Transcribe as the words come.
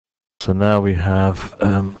So now we have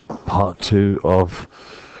part 2 of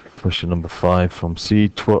question number 5 from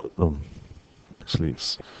C12. Actually,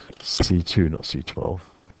 it's C2, not C12.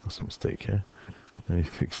 That's a mistake here. Let me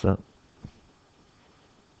fix that.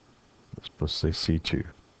 Let's supposed to say C2.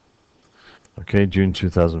 Okay, June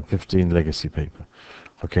 2015 legacy paper.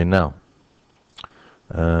 Okay, now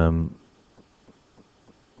there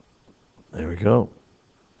we go.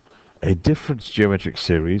 A difference geometric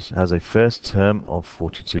series has a first term of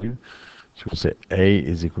 42. So we'll say A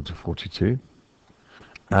is equal to 42.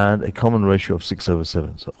 And a common ratio of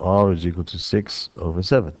 6/7. So R is equal to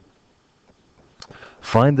 6/7.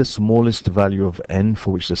 Find the smallest value of n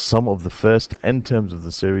for which the sum of the first n terms of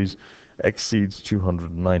the series exceeds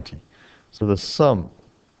 290. So the sum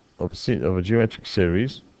of a geometric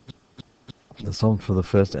series, the sum for the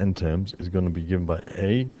first n terms is going to be given by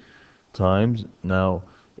A times, now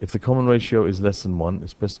if the common ratio is less than 1,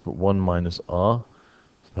 it's best to put 1 minus R to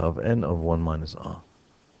the power of n of 1 minus R.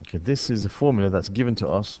 Okay, this is a formula that's given to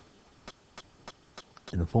us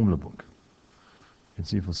in the formula book. You can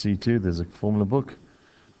see for C2 there's a formula book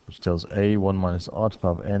which tells A 1 minus R to the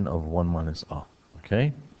power of n of 1 minus R.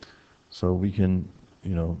 Okay, so we can,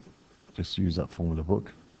 just use that formula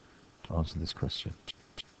book to answer this question.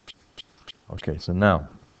 Okay, so now,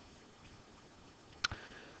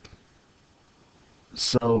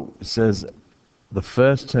 so it says the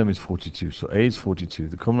first term is 42, so A is 42,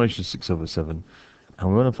 the common ratio is 6/7, and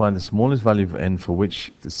we want to find the smallest value of n for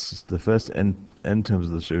which the first n terms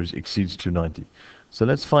of the series exceeds 290. So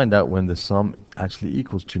let's find out when the sum actually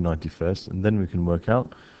equals 290 first, and then we can work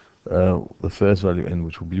out the first value n,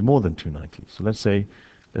 which will be more than 290. So let's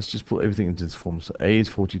just put everything into this form. So A is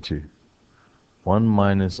 42. 1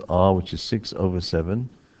 minus R, which is 6/7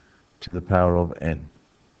 to the power of n,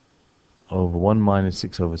 over 1 minus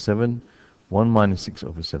 6/7, 1 minus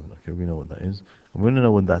 6/7. Okay, we know what that is. And we want to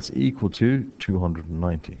know when that's equal to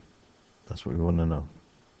 290. That's what we want to know.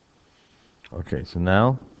 Okay, so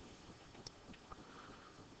now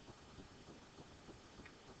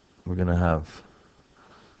we're going to have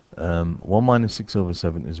 1 minus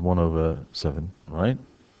 6/7 is 1/7, right?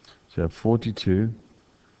 So you have 42,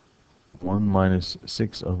 1 minus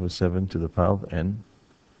 6/7 to the power of n,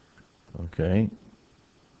 okay,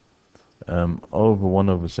 over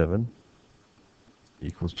 1/7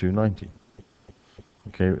 equals 290.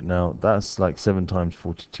 Okay, now that's like 7 times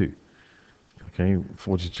 42. Okay,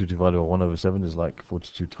 42 divided by 1/7 is like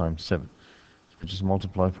 42 times 7. So we just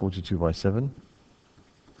multiply 42 by 7.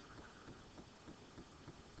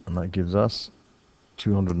 And that gives us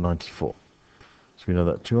 294. So we know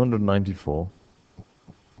that 294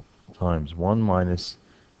 times 1 minus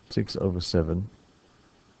 6/7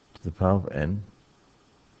 to the power of n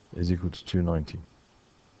is equal to 290.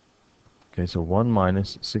 Okay, so 1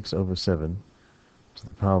 minus 6/7 to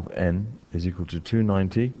the power of n is equal to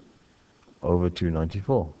 290 over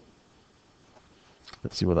 294.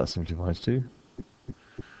 Let's see what that simplifies to.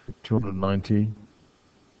 290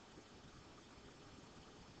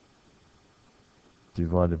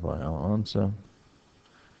 divided by our answer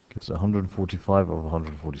gives 145 over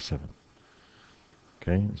 147.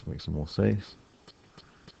 Okay, let's make some more saves.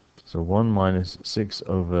 So 1 minus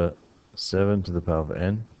 6/7 to the power of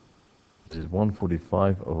n is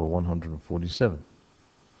 145 over 147.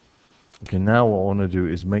 Okay, now what I want to do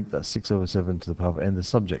is make that 6/7 to the power of n the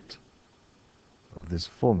subject of this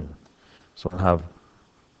formula. So I'll have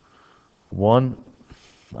 1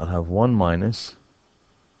 minus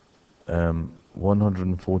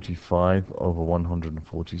 145 over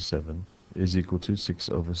 147 is equal to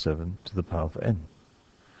 6/7 to the power of n.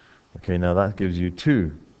 Okay, now that gives you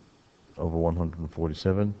 2 over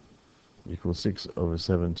 147 equals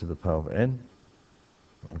 6/7 to the power of n.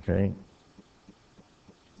 Okay,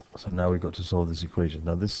 so now we've got to solve this equation.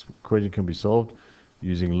 Now this equation can be solved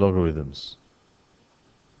using logarithms.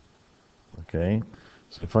 Okay,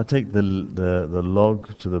 so if I take the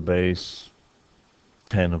log to the base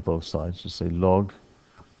 10 of both sides, just say log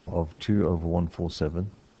of 2 over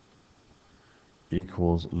 147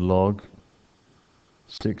 equals log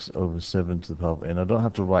 6/7 to the power of n. I don't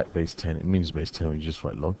have to write base 10, it means base 10 when you just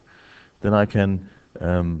write log. Then I can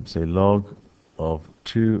say log of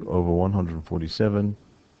 2 over 147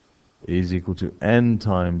 is equal to n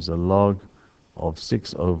times the log of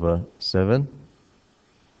 6/7.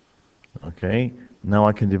 Okay, now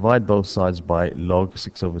I can divide both sides by log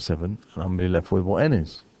 6/7, and I'm really left with what n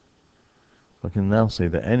is. So I can now say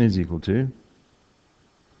that n is equal to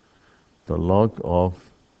the log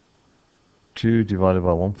of 2 divided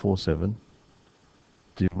by 147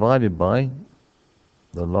 divided by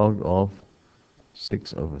the log of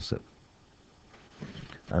 6/7.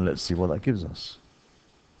 And let's see what that gives us.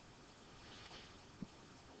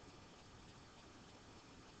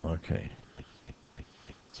 Okay.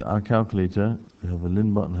 So our calculator, we have a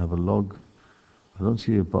lin button, have a log. I don't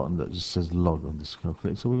see a button that just says log on this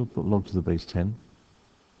calculator, so we'll put log to the base 10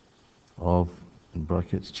 of, in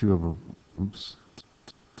brackets, 2 over, oops,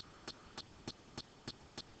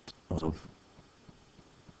 of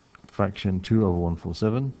fraction 2 over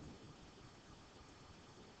 147.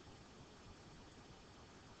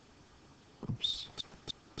 Oops.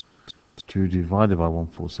 2 divided by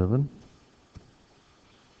 147.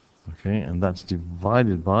 Okay, and that's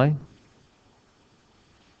divided by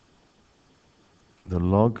the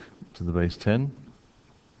log to the base 10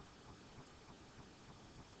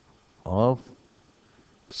 of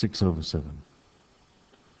 6 over 7.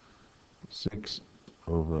 6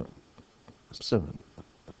 over 7.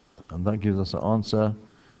 And that gives us an answer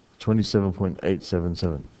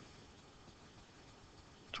 27.877.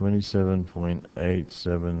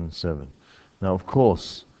 27.877. Now, of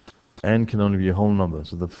course, n can only be a whole number.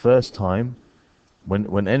 So the first time,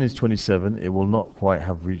 when n is 27, it will not quite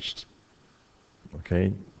have reached,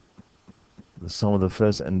 okay, the sum of the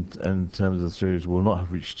first n terms of the series will not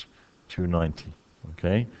have reached 290,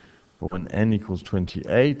 okay? But when n equals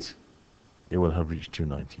 28, it will have reached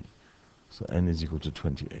 290. So n is equal to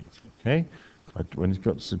 28, okay? But when it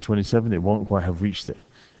got to 27, it won't quite have reached it.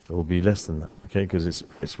 It will be less than that, okay? Because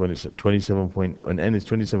it's when it's at 27 point, when n is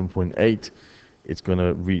 27.8, it's going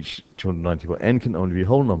to reach 290. But n can only be a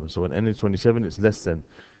whole number. So when n is 27, it's less than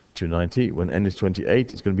 290. When n is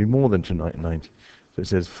 28, it's going to be more than 290. So it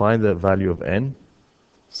says find the value of n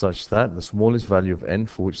such that the smallest value of n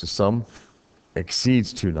for which the sum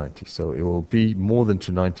exceeds 290. So it will be more than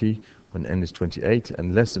 290 when n is 28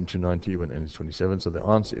 and less than 290 when n is 27. So the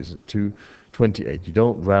answer is 228. You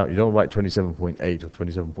don't write 27.8 or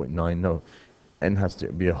 27.9. No, n has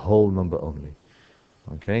to be a whole number only.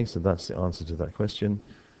 Okay, so that's the answer to that question.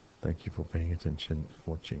 Thank you for paying attention,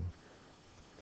 watching.